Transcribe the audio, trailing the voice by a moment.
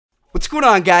going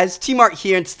on, guys? T-Mart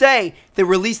here, and today they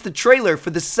released the trailer for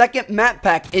the second map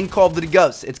pack in Call of Duty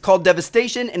Ghosts. It's called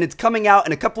Devastation, and it's coming out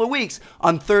in a couple of weeks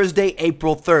on Thursday,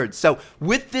 April 3rd. So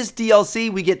with this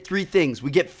DLC, we get three things. We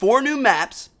get 4 new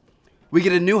maps, we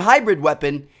get a new hybrid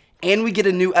weapon, and we get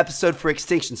a new episode for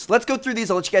Extinction. So let's go through these.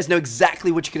 I'll let you guys know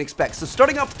exactly what you can expect. So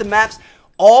starting off with the maps,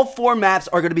 all 4 maps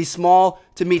are going to be small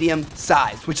to medium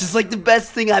sized, which is like the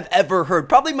best thing I've ever heard.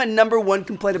 Probably my #1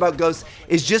 complaint about Ghosts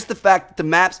is just the fact that the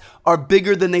maps are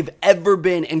bigger than they've ever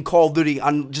been in Call of Duty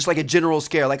on just like a general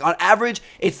scale. Like on average,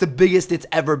 it's the biggest it's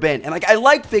ever been. And like I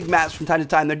like big maps from time to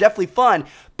time. They're definitely fun,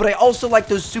 but I also like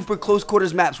those super close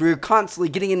quarters maps where you're constantly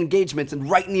getting in engagements and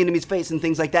right in the enemy's face and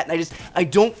things like that. And I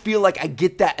don't feel like I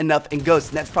get that enough in Ghosts,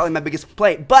 and that's probably my biggest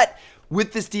complaint. But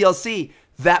with this DLC,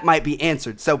 that might be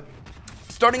answered. So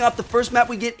starting off, the first map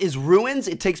we get is Ruins.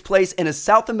 It takes place in a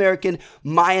South American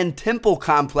Mayan temple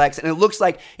complex, and it looks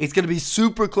like it's going to be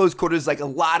super close quarters, like a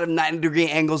lot of 90-degree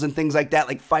angles and things like that,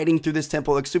 like fighting through this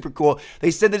temple. It looks super cool.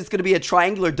 They said that it's going to be a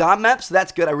triangular dom map, so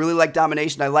that's good. I really like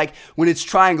domination. I like when it's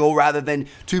triangle rather than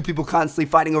 2 people constantly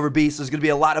fighting over beasts. There's going to be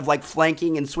a lot of like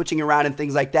flanking and switching around and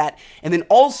things like that. And then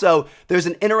also, there's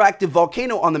an interactive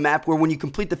volcano on the map where when you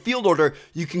complete the field order,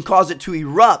 you can cause it to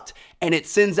erupt, and it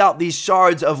sends out these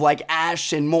shards of like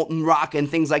ash and molten rock and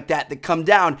things like that that come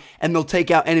down, and they'll take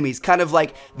out enemies, kind of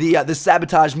like the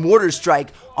sabotage mortar strike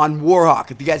on Warhawk,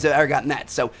 if you guys have ever gotten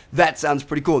that. So that sounds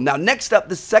pretty cool. Now next up,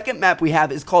 the second map we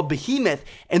have is called Behemoth,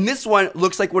 and this one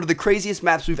looks like one of the craziest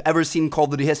maps we've ever seen in Call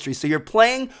of Duty history. So you're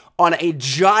playing on a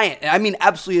giant, I mean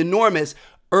absolutely enormous,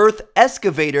 Earth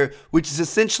excavator, which is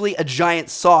essentially a giant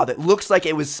saw that looks like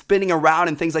it was spinning around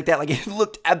and things like that. Like, it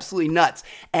looked absolutely nuts.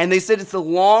 And they said it's a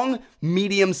long,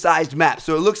 medium-sized map.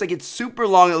 So it looks like it's super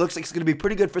long. It looks like it's going to be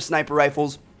pretty good for sniper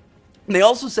rifles. And they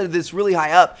also said that it's really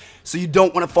high up, so you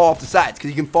don't want to fall off the sides, because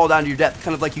you can fall down to your death,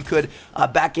 kind of like you could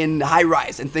back in high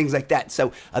rise and things like that.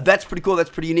 So that's pretty cool. That's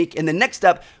pretty unique. And then next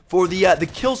up, for the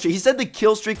kill streak, he said the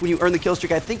kill streak, when you earn the kill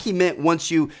streak, I think he meant once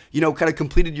you kind of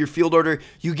completed your field order,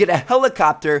 you get a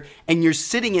helicopter and you're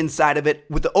sitting inside of it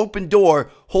with the open door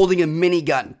holding a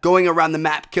minigun going around the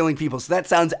map killing people. So that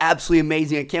sounds absolutely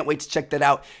amazing. I can't wait to check that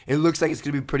out. It looks like it's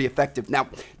going to be pretty effective. Now,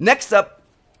 next up,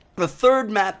 the third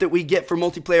map that we get for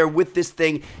multiplayer with this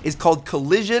thing is called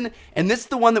Collision, and this is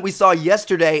the one that we saw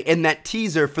yesterday in that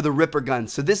teaser for the Ripper gun.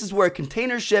 So this is where a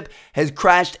container ship has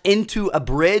crashed into a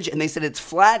bridge, and they said it's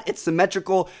flat, it's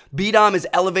symmetrical, BDOM is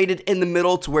elevated in the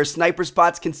middle to where sniper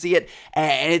spots can see it,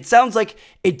 and it sounds like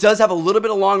it does have a little bit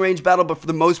of long-range battle, but for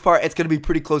the most part, it's going to be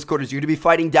pretty close quarters. You're going to be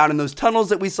fighting down in those tunnels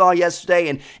that we saw yesterday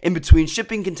and in between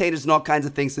shipping containers and all kinds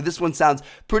of things. So this one sounds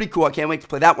pretty cool. I can't wait to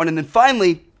play that one. And then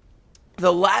finally,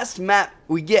 the last map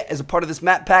we get as a part of this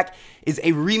map pack is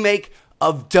a remake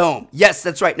of Dome. Yes,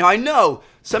 that's right. Now, I know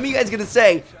some of you guys are going to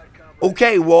say,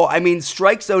 okay, well, I mean,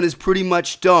 Strike Zone is pretty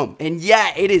much Dome. And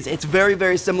yeah, it is. It's very,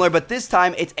 very similar, but this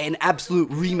time it's an absolute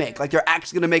remake. Like, they're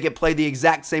actually going to make it play the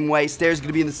exact same way. Stairs going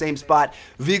to be in the same spot.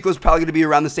 Vehicles probably going to be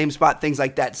around the same spot, things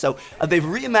like that. So they've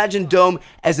reimagined Dome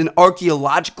as an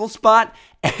archaeological spot,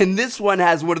 and this one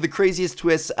has one of the craziest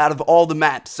twists out of all the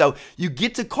maps. So you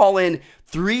get to call in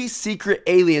 3 secret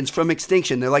aliens from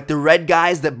Extinction. They're like the red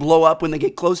guys that blow up when they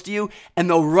get close to you, and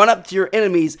they'll run up to your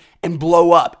enemies and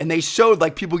blow up. And they showed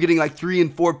like people getting like 3-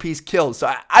 and 4-piece kills.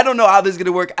 So I don't know how this is going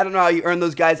to work. I don't know how you earn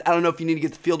those guys. I don't know if you need to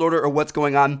get the field order or what's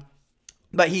going on.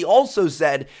 But he also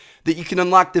said that you can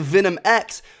unlock the Venom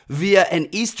X via an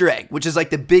Easter egg, which is like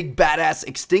the big badass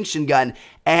Extinction gun,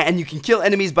 and you can kill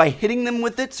enemies by hitting them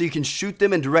with it, so you can shoot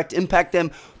them and direct impact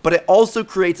them, but it also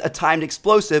creates a timed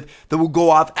explosive that will go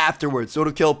off afterwards, so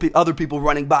it'll kill other people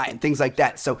running by and things like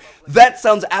that. So that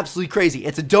sounds absolutely crazy.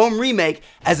 It's a Dome remake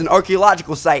as an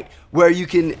archaeological site where you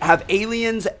can have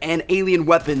aliens and alien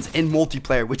weapons in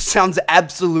multiplayer, which sounds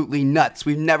absolutely nuts.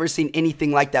 We've never seen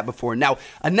anything like that before. Now,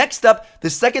 next up, the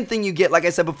second thing you get, like I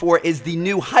said before, is the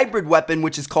new hybrid weapon,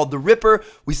 which is called the Ripper.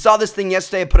 We saw this thing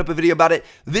yesterday. I put up a video about it.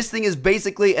 This thing is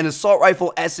basically an assault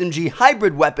rifle SMG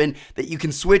hybrid weapon that you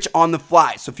can switch on the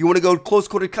fly. So if you want to go close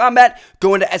quarter combat,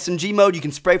 go into SMG mode. You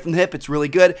can spray from the hip. It's really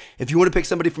good. If you want to pick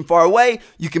somebody from far away,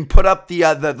 you can put up the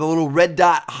little red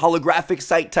dot holographic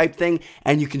sight type thing,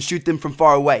 and you can shoot them from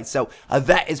far away. So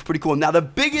that is pretty cool. Now, the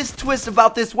biggest twist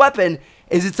about this weapon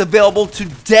is it's available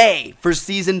today for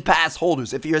Season Pass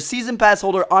holders. If you're a Season Pass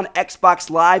holder on Xbox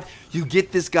Live, you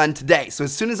get this gun today. So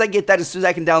as soon as I get that, as soon as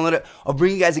I can download it, I'll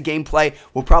bring you guys a gameplay.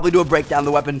 We'll probably do a breakdown of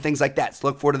the weapon and things like that. So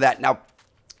look forward to that. Now,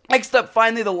 next up,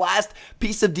 finally, the last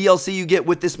piece of DLC you get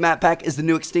with this map pack is the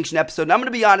new Extinction episode. And I'm going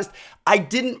to be honest, I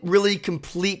didn't really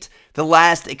complete the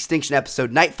last Extinction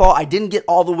episode, Nightfall. I didn't get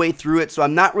all the way through it, so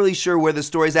I'm not really sure where the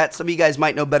story's at. Some of you guys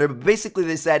might know better, but basically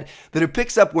they said that it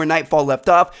picks up where Nightfall left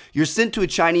off. You're sent to a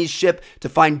Chinese ship to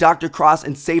find Dr. Cross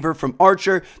and save her from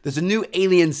Archer. There's a new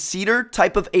alien Cedar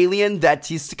type of alien that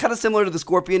he's kind of similar to the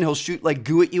Scorpion. He'll shoot like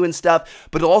goo at you and stuff,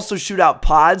 but he'll also shoot out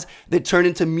pods that turn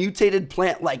into mutated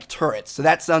plant-like turrets. So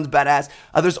that sounds badass.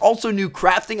 There's also new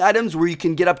crafting items where you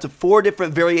can get up to 4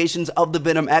 different variations of the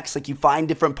Venom X. Like you find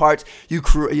different parts, you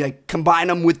combine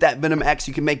them with that Venom X,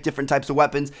 you can make different types of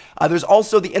weapons. There's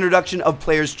also the introduction of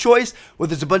Player's Choice, where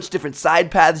there's a bunch of different side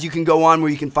paths you can go on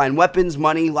where you can find weapons,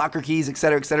 money, locker keys,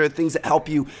 etc., things that help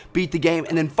you beat the game.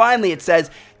 And then finally it says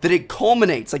that it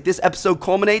culminates, like this episode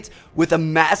culminates with a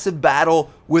massive battle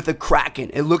with a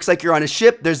Kraken. It looks like you're on a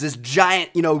ship. There's this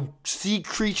giant, sea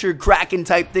creature Kraken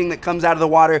type thing that comes out of the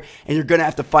water, and you're gonna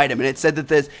have to fight him. And it said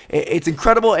that it's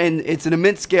incredible, and it's an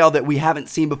immense scale that we haven't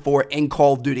seen before in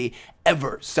Call of Duty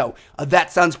ever. So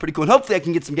that sounds pretty cool, and hopefully I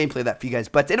can get some gameplay of that for you guys.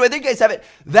 But anyway, there you guys have it.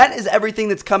 That is everything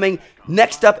that's coming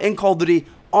next up in Call of Duty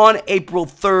on April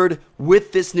 3rd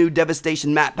with this new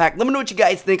Devastation map pack. Let me know what you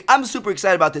guys think. I'm super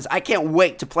excited about this. I can't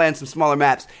wait to play on some smaller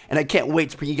maps, and I can't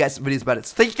wait to bring you guys some videos about it.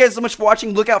 So thank you guys so much for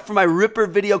watching. Look out for my Ripper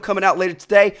video coming out later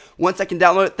today once I can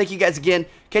download it. Thank you guys again.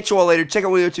 Catch you all later. Check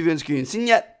out one of the YouTube videos on the screen. Seen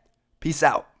yet? Peace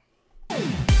out.